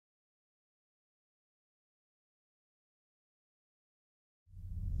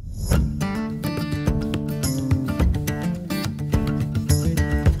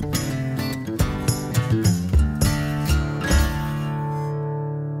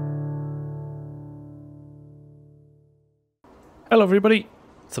Hello everybody,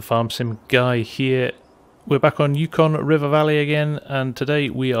 it's the Farm Sim guy here. We're back on Yukon River Valley again, and today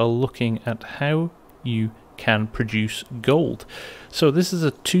we are looking at how you can produce gold. So this is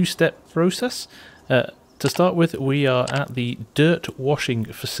a two-step process. To start with, we are at the dirt washing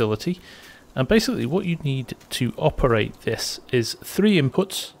facility, and basically what you need to operate this is 3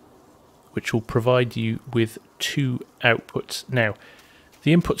 inputs, which will provide you with 2 outputs. Now,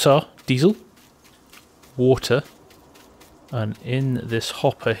 the inputs are diesel, water, and in this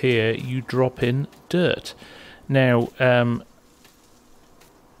hopper here you drop in dirt. Now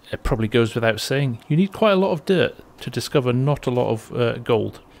it probably goes without saying, you need quite a lot of dirt to discover not a lot of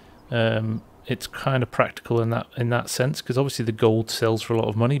gold. It's kind of practical in that sense, because obviously the gold sells for a lot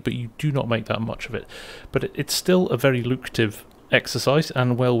of money, but you do not make that much of it. But it's still a very lucrative exercise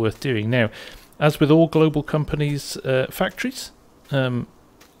and well worth doing. Now, as with all global companies' factories, you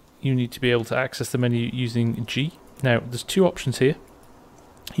need to be able to access the menu using G. Now, there's 2 options here.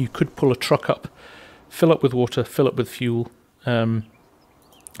 You could pull a truck up, fill up with water, fill up with fuel.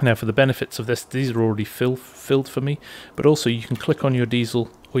 Now, for the benefits of this, these are already filled for me, but also you can click on your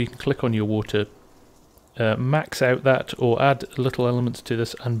diesel or you can click on your water, max out that or add little elements to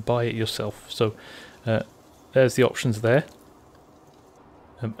this and buy it yourself. So there's the options there.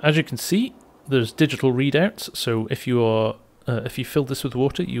 As you can see, there's digital readouts, so if you fill this with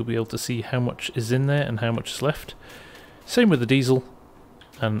water, you'll be able to see how much is in there and how much is left. Same with the diesel,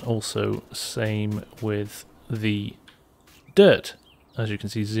 and also same with the dirt. As you can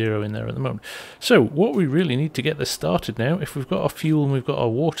see, 0 in there at the moment. So what we really need to get this started now, if we've got our fuel and we've got our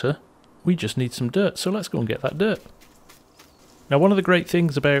water, we just need some dirt. So let's go and get that dirt. Now, one of the great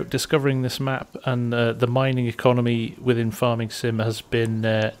things about discovering this map and the mining economy within Farming Sim has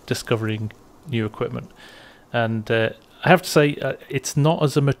been discovering new equipment. And I have to say, it's not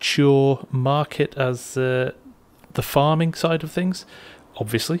as a mature market as the farming side of things.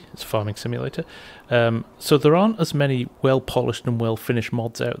 Obviously, it's a farming simulator, so there aren't as many well-polished and well-finished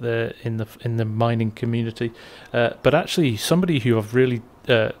mods out there in the mining community. But actually, somebody who I've really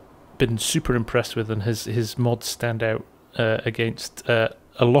been super impressed with, and his mods stand out against a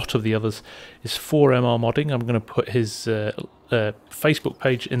lot of the others, is 4MR Modding. I'm going to put his Facebook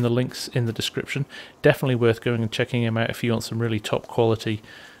page in the links in the description. Definitely worth going and checking him out if you want some really top quality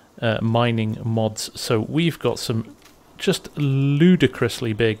mining mods. So we've got some just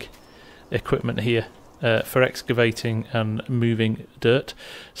ludicrously big equipment here for excavating and moving dirt.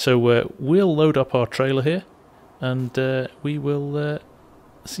 So we'll load up our trailer here and we will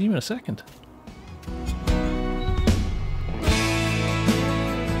see you in a second.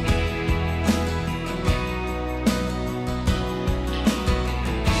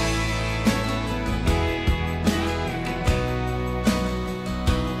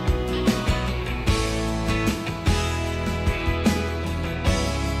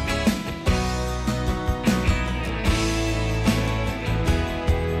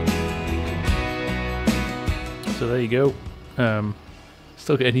 So there you go.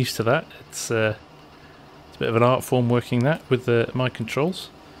 Still getting used to that. It's a bit of an art form working that with my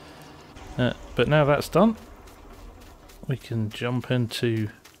controls. But now that's done, we can jump into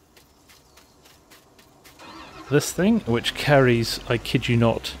this thing, which carries, I kid you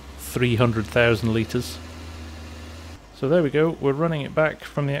not, 300,000 litres. So there we go. We're running it back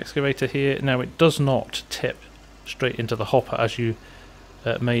from the excavator here. Now, it does not tip straight into the hopper, as you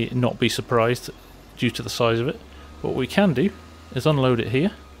may not be surprised due to the size of it. What we can do is unload it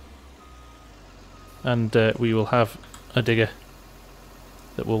here, and we will have a digger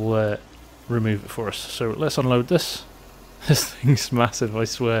that will remove it for us. So let's unload this. This thing's massive, I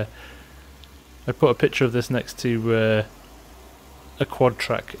swear. I put a picture of this next to a quad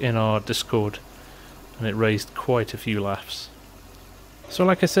track in our Discord, and it raised quite a few laughs. So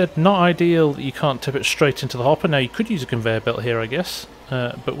like I said, not ideal that you can't tip it straight into the hopper. Now, you could use a conveyor belt here, I guess,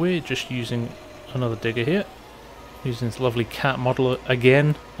 but we're just using another digger here. Using this lovely cat model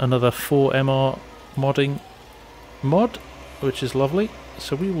again, another 4MR modding mod, which is lovely.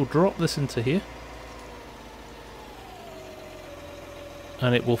 So we will drop this into here,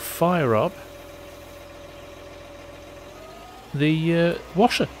 and it will fire up the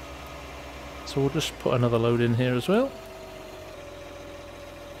washer. So we'll just put another load in here as well.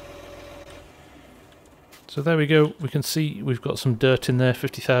 So there we go. We can see we've got some dirt in there,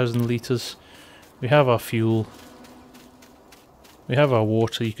 50,000 litres. We have our fuel. We have our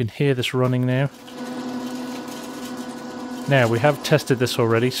water. You can hear this running now. Now, we have tested this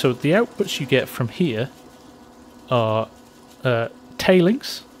already, so the outputs you get from here are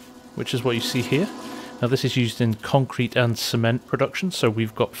tailings, which is what you see here. Now, this is used in concrete and cement production, so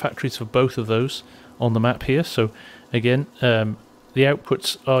we've got factories for both of those on the map here. So Again, the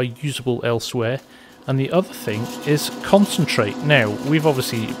outputs are usable elsewhere. And the other thing is concentrate. Now,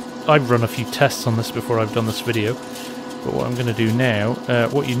 I've run a few tests on this before I've done this video, but what I'm going to do now,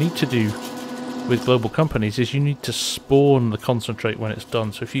 what you need to do with global companies is you need to spawn the concentrate when it's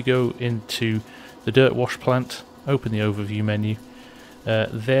done. So if you go into the dirt wash plant, open the overview menu,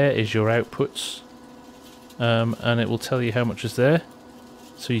 there is your outputs, and it will tell you how much is there.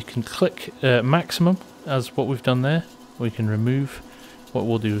 So you can click maximum, as what we've done there, or you can remove. What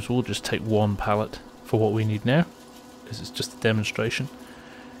we'll do is we'll just take one pallet for what we need now, because it's just a demonstration.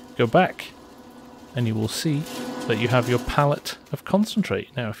 Go back and you will see that you have your pallet of concentrate.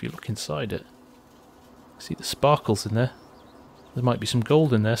 Now if you look inside it, see the sparkles in there. There might be some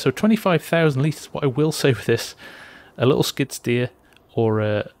gold in there. So 25,000 litres. What I will say with this, a little skid steer or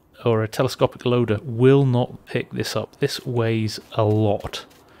a telescopic loader will not pick this up. This weighs a lot.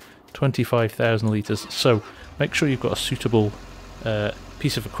 25,000 litres. So make sure you've got a suitable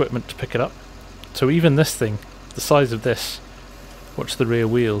piece of equipment to pick it up. So even this thing, the size of this, watch the rear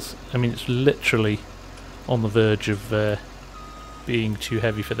wheels. I mean, it's literally on the verge of being too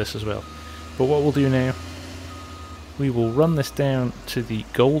heavy for this as well. But what we'll do now, we will run this down to the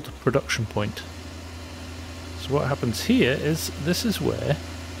gold production point. So what happens here is, this is where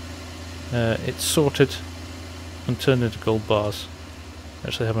it's sorted and turned into gold bars.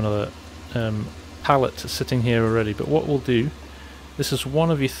 Actually have another pallet sitting here already, but what we'll do, this is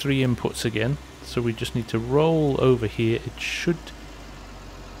one of your three inputs again, so we just need to roll over here. It should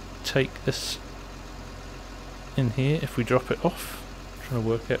take this in here if we drop it off. I'm trying to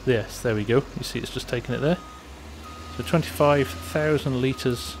work out, yes, there we go, you see it's just taking it there. So 25,000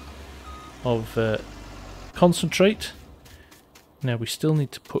 litres of concentrate. Now we still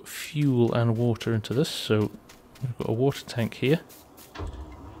need to put fuel and water into this, so we've got a water tank here.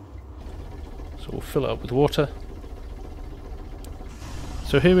 So we'll fill it up with water.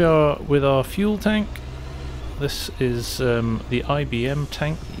 So here we are with our fuel tank. This is the IBM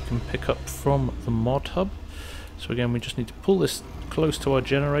tank that you can pick up from the mod hub. So again, we just need to pull this close to our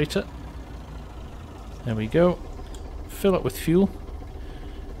generator. There we go. Fill up with fuel.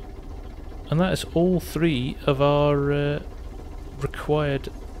 And that is all three of our required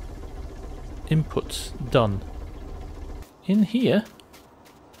inputs done. In here,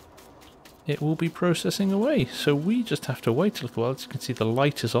 it will be processing away, so we just have to wait a little while. As you can see, the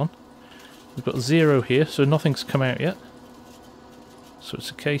light is on. We've got 0 here, so nothing's come out yet. So it's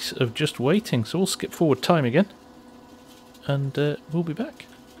a case of just waiting. So we'll skip forward time again, and we'll be back.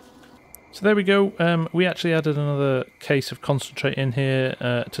 So there we go. We actually added another case of concentrate in here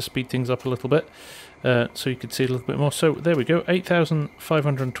to speed things up a little bit, so you could see a little bit more. So there we go,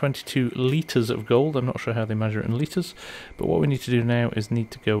 8,522 litres of gold. I'm not sure how they measure it in litres, but what we need to do now is need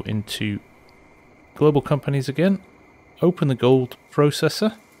to go into global companies again, open the gold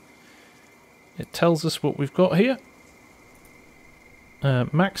processor. It tells us what we've got here.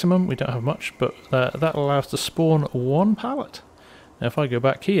 Maximum, we don't have much, but that allows to spawn one pallet. Now if I go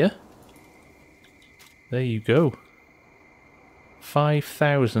back here, there you go.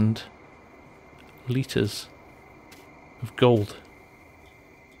 5,000 litres of gold.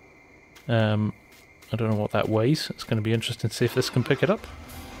 I don't know what that weighs. It's going to be interesting to see if this can pick it up.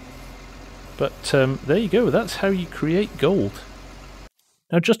 But there you go. That's how you create gold.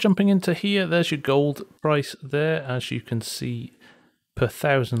 Now just jumping into here, there's your gold price there. As you can see, per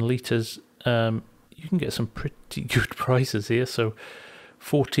 1,000 litres, you can get some pretty good prices here. So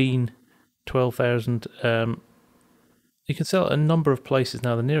 14, 12,000. You can sell at a number of places.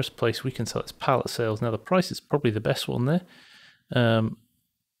 Now the nearest place we can sell is pallet sales. Now the price is probably the best one there.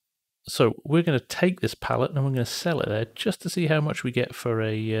 So we're going to take this pallet and we're going to sell it there just to see how much we get for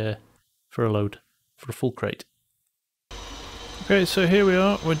a load, for a full crate. Okay, so here we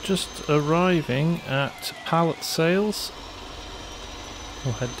are. We're just arriving at pallet sales.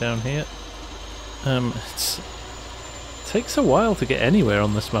 We'll head down here. It takes a while to get anywhere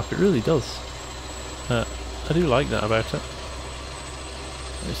on this map. It really does. I do like that about it.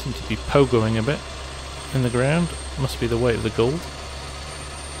 They seem to be pogoing a bit in the ground. Must be the weight of the gold.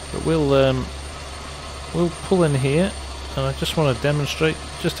 But we'll pull in here, and I just want to demonstrate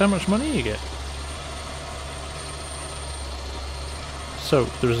just how much money you get. So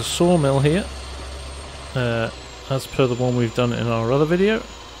there is a sawmill here, as per the one we've done in our other video.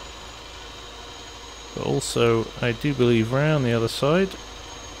 But also, I do believe round the other side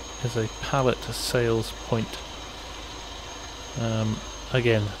is a pallet sales point.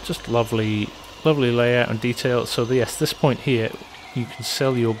 Again, just lovely layout and detail. So yes, this point here, you can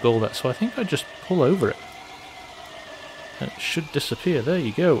sell your gold at. So I think I just pull over it. It should disappear. There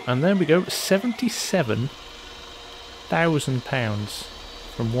you go. And there we go, 77 £10,000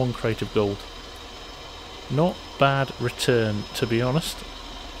 from one crate of gold. Not bad return, to be honest.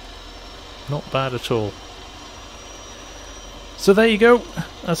 Not bad at all. So there you go.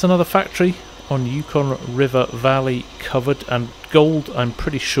 That's another factory on Yukon River Valley covered, and gold, I'm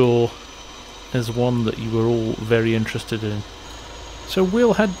pretty sure, is one that you were all very interested in. So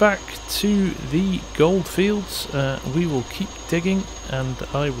we'll head back to the gold fields. We will keep digging, and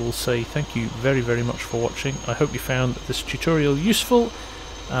I will say thank you very, very much for watching. I hope you found this tutorial useful,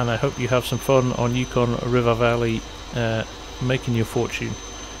 and I hope you have some fun on Yukon River Valley making your fortune.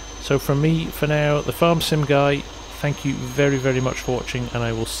 So from me, for now, the Farm Sim Guy, thank you very, very much for watching, and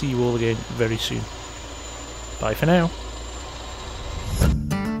I will see you all again very soon. Bye for now.